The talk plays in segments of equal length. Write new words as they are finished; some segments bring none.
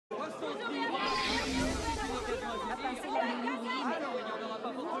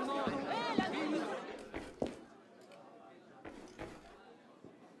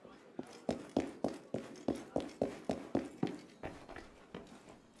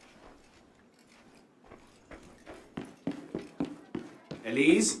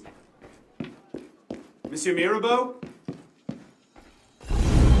Elise? Monsieur Mirabeau?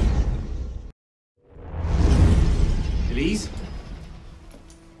 Elise?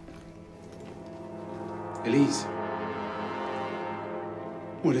 Elise?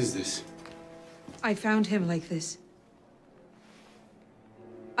 What is this? I found him like this.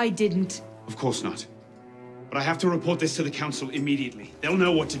 I didn't. Of course not. But I have to report this to the council immediately. They'll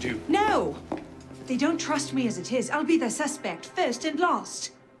know what to do. No! They don't trust me as it is. I'll be their suspect, first and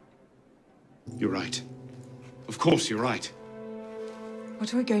last. You're right. Of course you're right.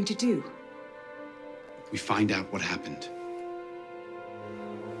 What are we going to do? We find out what happened.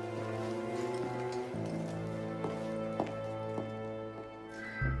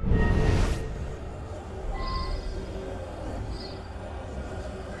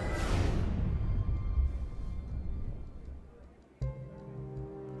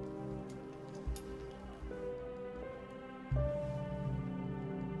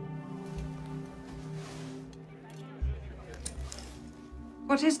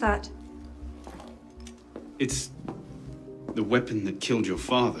 What is that? It's the weapon that killed your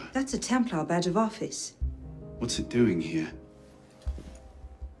father. That's a Templar badge of office. What's it doing here?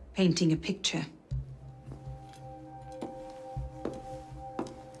 Painting a picture.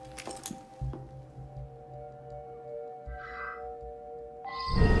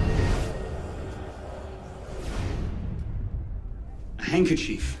 A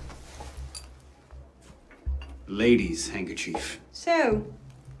handkerchief. A lady's handkerchief. So,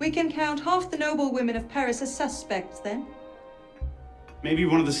 we can count half the noble women of Paris as suspects, then? Maybe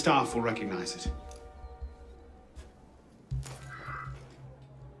one of the staff will recognize it.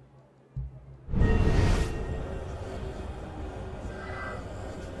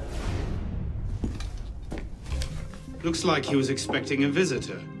 Looks like he was expecting a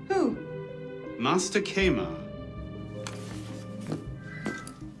visitor. Who? Master Kemar.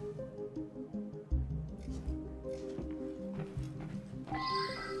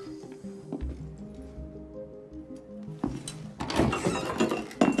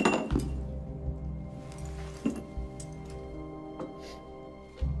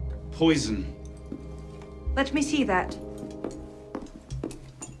 Poison. Let me see that.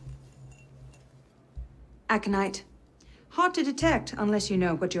 Aconite. Hard to detect unless you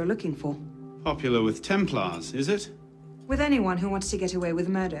know what you're looking for. Popular with Templars, is it? With anyone who wants to get away with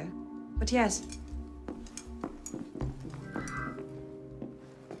murder. But yes.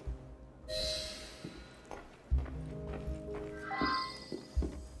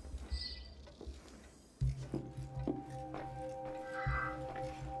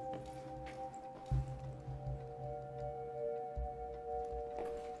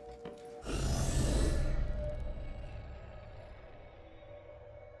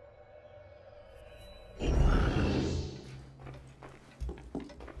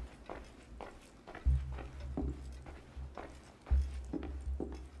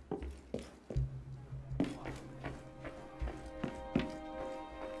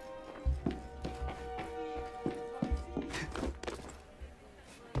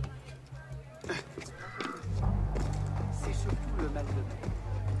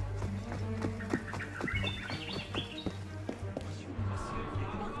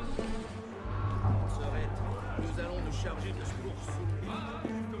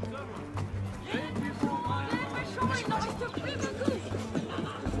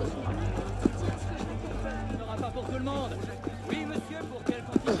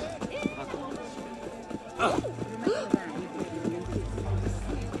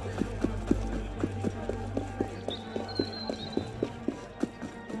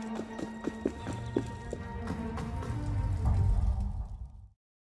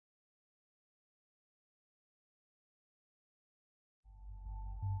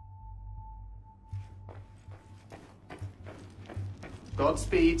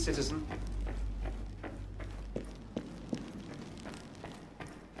 Godspeed, citizen.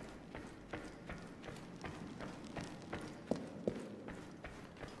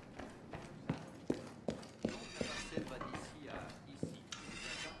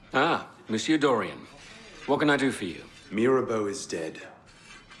 Ah, Monsieur Dorian. What can I do for you? Mirabeau is dead.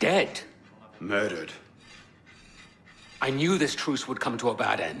 Dead? Murdered. I knew this truce would come to a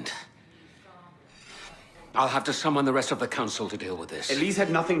bad end. I'll have to summon the rest of the council to deal with this. Elise had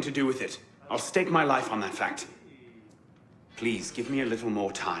nothing to do with it. I'll stake my life on that fact. Please, give me a little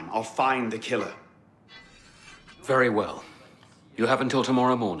more time. I'll find the killer. Very well. You have until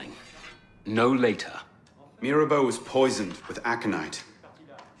tomorrow morning. No later. Mirabeau was poisoned with aconite.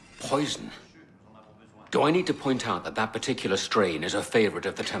 Poison? Do I need to point out that that particular strain is a favorite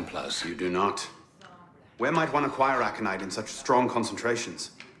of the Templars? You do not. Where might one acquire aconite in such strong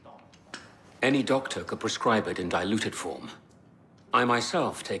concentrations? Any doctor could prescribe it in diluted form. I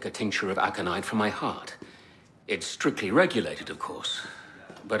myself take a tincture of aconite for my heart. It's strictly regulated, of course.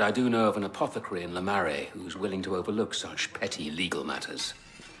 But I do know of an apothecary in Le Marais who's willing to overlook such petty legal matters.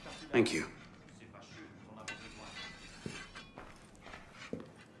 Thank you.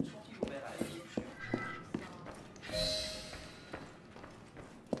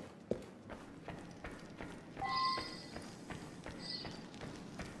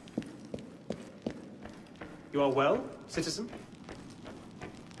 You are well, citizen?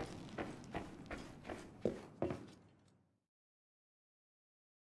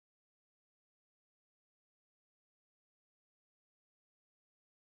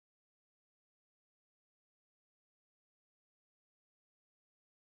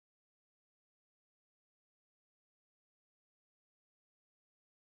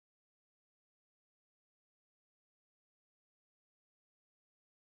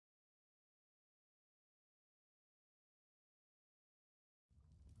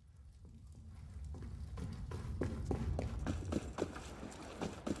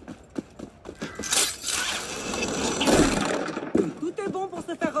 Tout est bon pour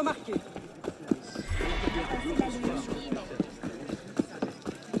se faire remarquer.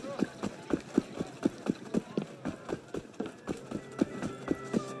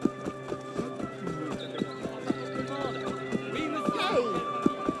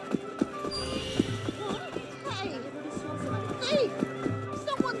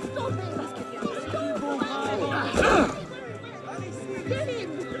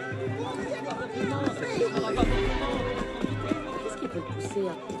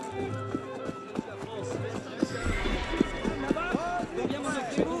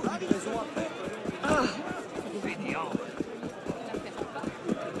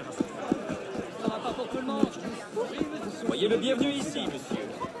 Soyez le bienvenu ici, monsieur.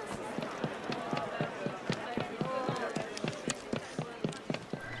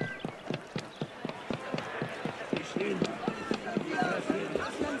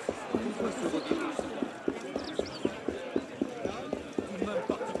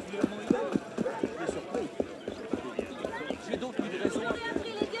 J'ai donc une raison. Vous avez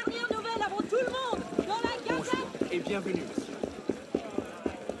appris les dernières nouvelles avant tout le monde dans la gazette. Et bienvenue, monsieur.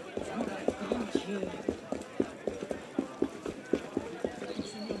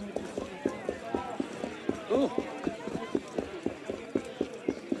 Oh,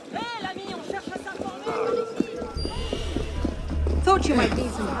 Hé, l'ami, on cherche à s'informer. Thought you might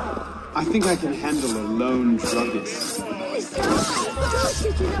need some. I think I can handle a lone druggist.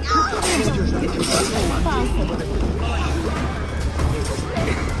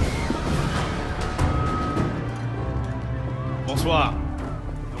 Bonsoir.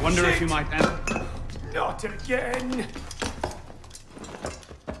 I wonder if you might enter. not again!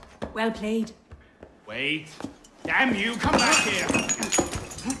 Well played. Wait. Damn you, come back here.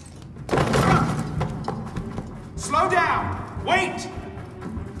 Slow down. Wait.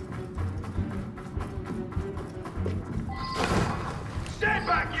 Stand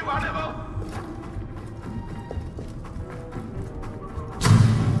back, you animal.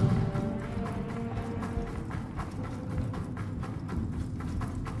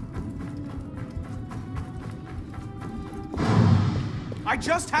 I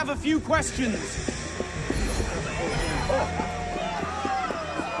just have a few questions.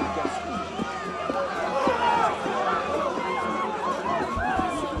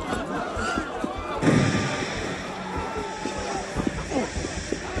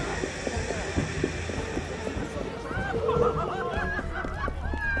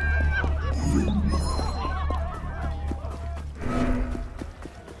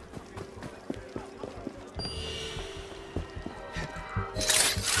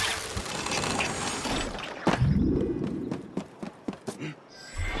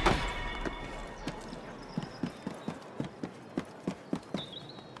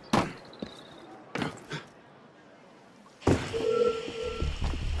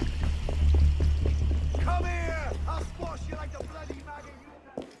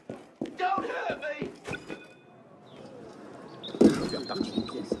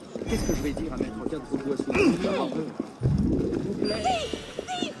 Qu'est-ce que je vais dire à Maître Cadre au boisson? Il va avoir peur. S'il vous plaît.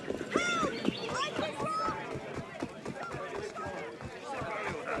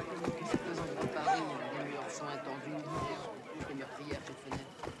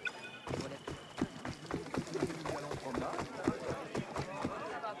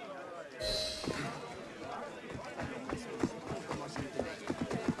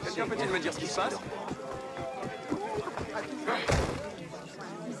 Peux-tu me dire ce qui se passe?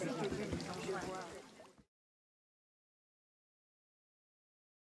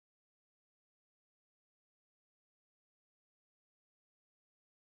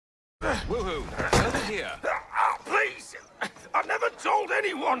 Woohoo! Over here. Please! I've never told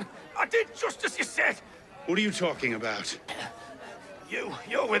anyone! I did just as you said! What are you talking about?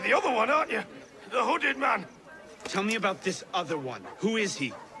 You're with the other one, aren't you? The hooded man. Tell me about this other one. Who is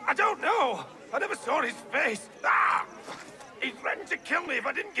he? I don't know! I never saw his face! Ah! He threatened to kill me if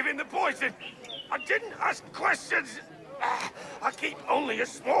I didn't give him the poison! I didn't ask questions! Ah! I keep only a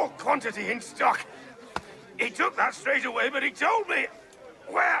small quantity in stock. He took that straight away, but he told me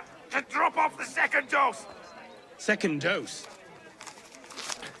where to drop off the second dose. Second dose?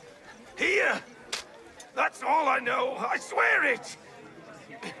 Here! That's all I know, I swear it!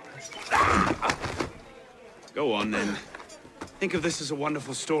 Go on, then. Think of this as a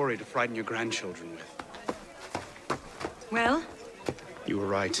wonderful story to frighten your grandchildren with. Well? You were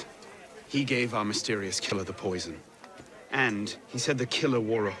right. He gave our mysterious killer the poison. And he said the killer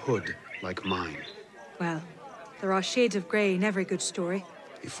wore a hood like mine. Well, there are shades of grey in every good story.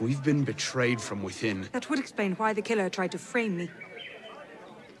 If we've been betrayed from within... That would explain why the killer tried to frame me.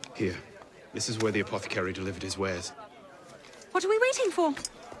 Here. This is where the apothecary delivered his wares. What are we waiting for?